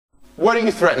What are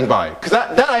you threatened by? Because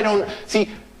that I don't...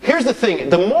 See, here's the thing.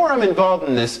 The more I'm involved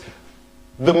in this,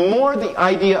 the more the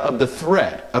idea of the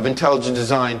threat of intelligent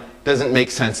design doesn't make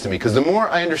sense to me. Because the more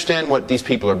I understand what these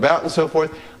people are about and so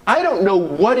forth, I don't know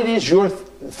what it is you're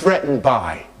threatened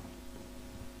by.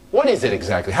 What is it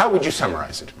exactly? How would you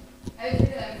summarize it? I would say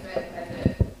that I'm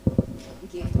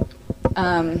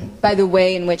threatened by the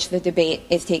way in which the debate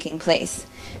is taking place.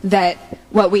 That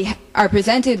what we are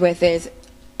presented with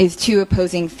is two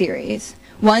opposing theories.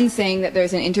 One saying that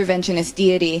there's an interventionist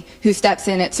deity who steps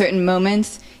in at certain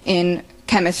moments in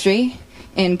chemistry,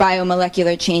 in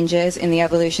biomolecular changes in the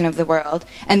evolution of the world,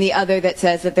 and the other that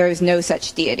says that there is no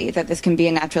such deity, that this can be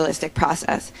a naturalistic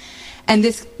process. And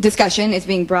this discussion is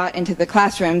being brought into the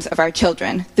classrooms of our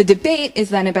children. The debate is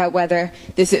then about whether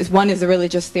one is a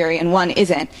religious theory and one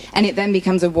isn't, and it then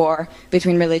becomes a war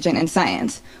between religion and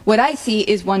science. What I see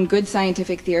is one good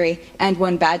scientific theory and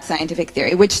one bad scientific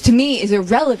theory, which to me is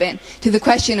irrelevant to the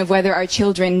question of whether our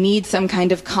children need some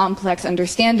kind of complex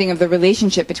understanding of the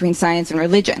relationship between science and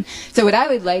religion. So what I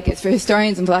would like is for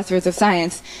historians and philosophers of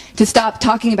science to stop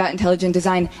talking about intelligent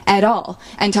design at all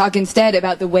and talk instead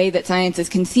about the way that science is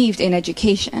conceived in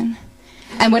education.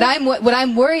 And what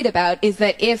I'm worried about is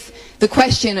that if the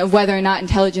question of whether or not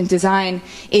intelligent design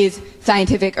is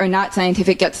scientific or not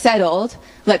scientific gets settled,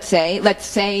 let's say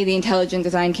the intelligent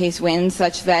design case wins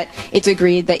such that it's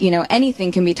agreed that,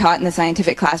 anything can be taught in the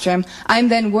scientific classroom, I'm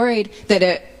then worried that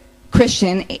a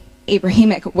Christian,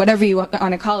 Abrahamic, whatever you want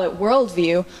to call it,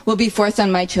 worldview will be forced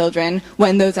on my children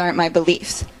when those aren't my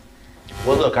beliefs.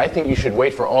 Well, look, I think you should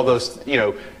wait for all those,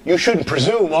 you shouldn't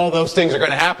presume all those things are going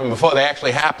to happen before they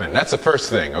actually happen. That's the first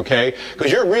thing, okay?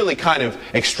 Because you're really kind of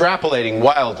extrapolating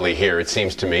wildly here, it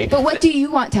seems to me. But what do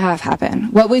you want to have happen?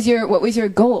 What was your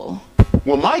goal?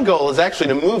 Well, my goal is actually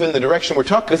to move in the direction we're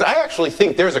talking, because I actually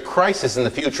think there's a crisis in the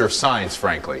future of science,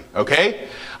 frankly, okay?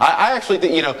 I actually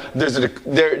think,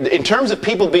 in terms of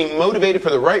people being motivated for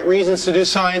the right reasons to do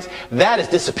science, that is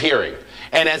disappearing.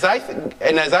 And as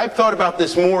I've thought about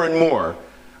this more and more,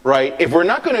 right, if we're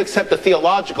not going to accept the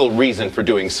theological reason for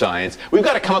doing science, we've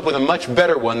got to come up with a much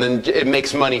better one than it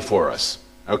makes money for us,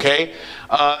 okay?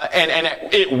 And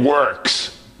it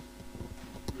works,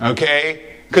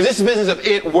 okay? Because this business of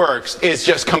it works is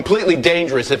just completely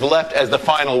dangerous if left as the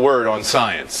final word on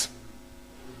science,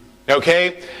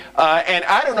 okay? And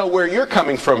I don't know where you're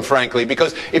coming from, frankly,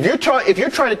 because if you're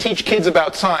trying to teach kids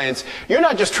about science, you're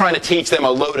not just trying to teach them a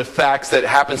load of facts that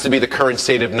happens to be the current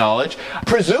state of knowledge.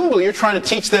 Presumably, you're trying to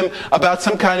teach them about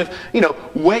some kind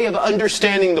of, way of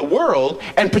understanding the world,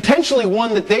 and potentially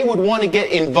one that they would want to get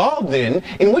involved in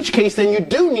which case then you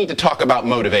do need to talk about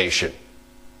motivation.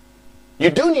 You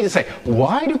do need to say,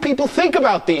 why do people think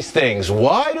about these things?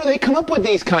 Why do they come up with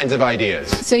these kinds of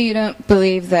ideas? So you don't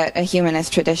believe that a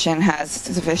humanist tradition has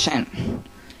sufficient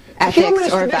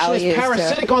ethics or values? Humanist tradition is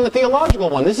parasitic on the theological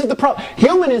one. This is the problem.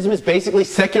 Humanism is basically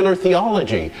secular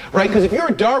theology, right? Because if you're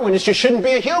a Darwinist, you shouldn't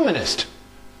be a humanist,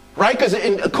 right? Because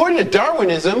according to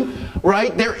Darwinism,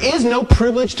 right, there is no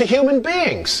privilege to human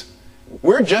beings.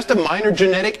 We're just a minor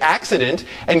genetic accident,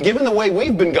 and given the way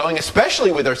we've been going,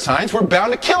 especially with our science, we're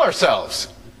bound to kill ourselves.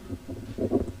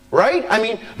 Right? I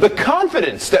mean, the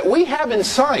confidence that we have in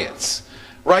science,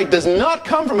 right, does not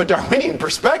come from a Darwinian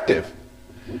perspective.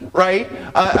 Right?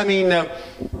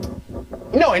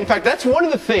 No, in fact, that's one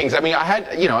of the things. I mean, I had,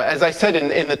 as I said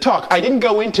in the talk, I didn't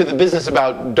go into the business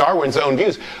about Darwin's own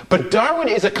views, but Darwin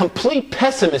is a complete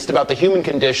pessimist about the human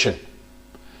condition.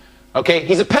 Okay,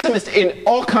 he's a pessimist in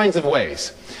all kinds of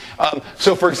ways.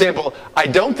 So, for example, I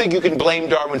don't think you can blame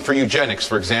Darwin for eugenics,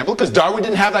 for example, because Darwin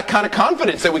didn't have that kind of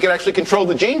confidence that we could actually control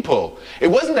the gene pool. It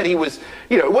wasn't that he was,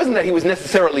 it wasn't that he was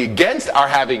necessarily against our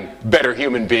having better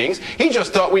human beings. He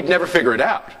just thought we'd never figure it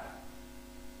out.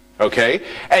 Okay,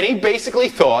 and he basically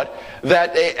thought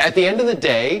that at the end of the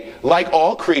day, like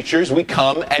all creatures, we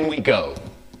come and we go.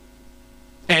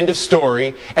 End of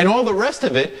story, and all the rest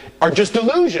of it are just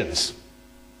illusions.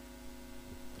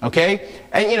 Okay?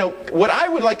 And what I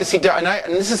would like to see, and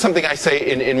this is something I say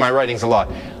in my writings a lot,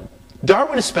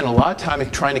 Darwin has spent a lot of time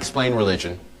trying to explain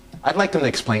religion. I'd like them to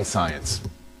explain science.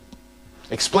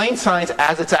 Explain science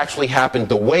as it's actually happened,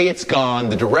 the way it's gone,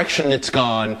 the direction it's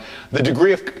gone, the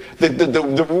degree of,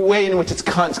 the way in which it's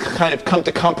kind of come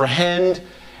to comprehend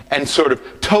and sort of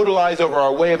totalize over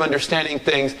our way of understanding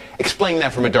things. Explain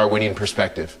that from a Darwinian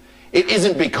perspective. It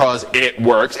isn't because it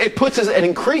works. It puts us in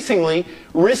increasingly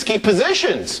risky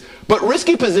positions, but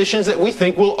risky positions that we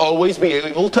think we'll always be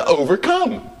able to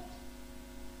overcome.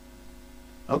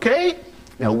 Okay?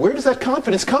 Now, where does that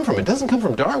confidence come from? It doesn't come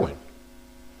from Darwin.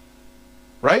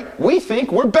 Right? We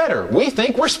think we're better. We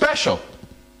think we're special.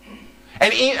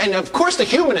 And of course the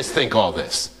humanists think all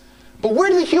this. But where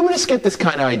do the humanists get this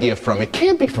kind of idea from? It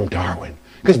can't be from Darwin,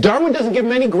 because Darwin doesn't give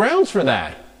them any grounds for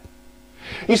that.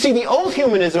 You see, the old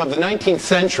humanism of the 19th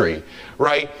century,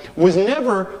 right, was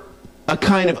never a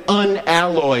kind of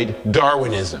unalloyed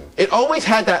Darwinism. It always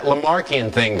had that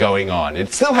Lamarckian thing going on.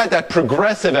 It still had that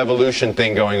progressive evolution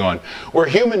thing going on, where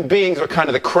human beings are kind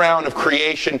of the crown of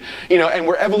creation, you know, and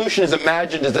where evolution is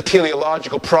imagined as a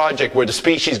teleological project where the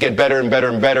species get better and better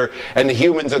and better, and the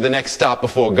humans are the next stop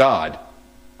before God.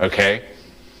 Okay?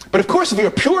 But of course, if you're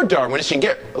a pure Darwinist, you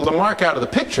get Lamarck out of the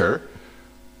picture,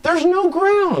 there's no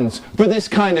grounds for this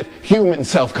kind of human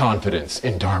self-confidence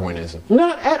in Darwinism.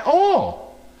 Not at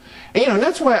all. And, you know,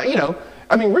 that's why, you know,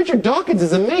 I mean, Richard Dawkins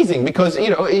is amazing because, you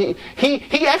know,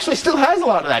 he actually still has a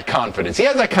lot of that confidence. He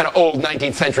has that kind of old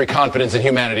 19th century confidence in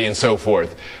humanity and so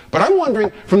forth. But I'm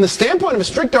wondering, from the standpoint of a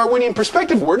strict Darwinian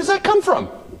perspective, where does that come from?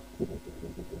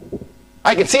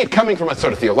 I can see it coming from a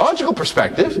sort of theological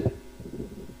perspective.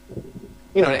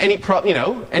 You know, any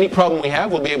problem we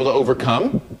have, we'll be able to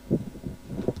overcome.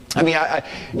 I mean,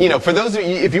 you know, for those of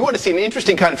you, if you want to see an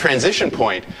interesting kind of transition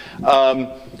point,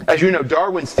 as you know,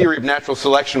 Darwin's theory of natural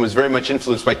selection was very much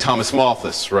influenced by Thomas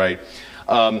Malthus, right?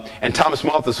 And Thomas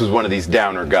Malthus was one of these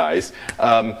downer guys.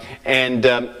 But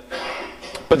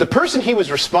the person he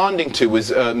was responding to was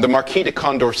the Marquis de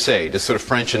Condorcet, this sort of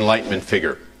French Enlightenment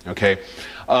figure, okay,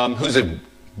 who's a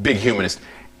big humanist.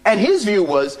 And his view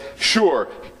was, sure,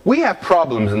 we have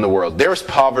problems in the world. There's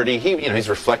poverty. He's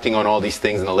reflecting on all these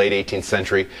things in the late 18th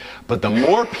century. But the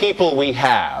more people we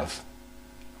have,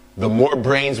 the more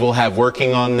brains we'll have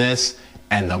working on this,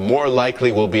 and the more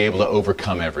likely we'll be able to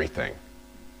overcome everything.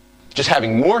 Just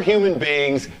having more human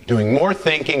beings, doing more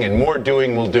thinking and more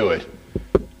doing will do it.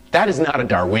 That is not a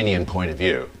Darwinian point of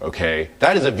view, okay?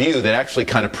 That is a view that actually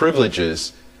kind of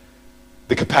privileges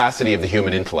the capacity of the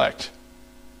human intellect.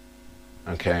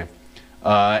 Okay?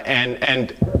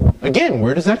 And again,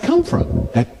 where does that come from?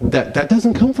 That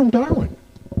doesn't come from Darwin.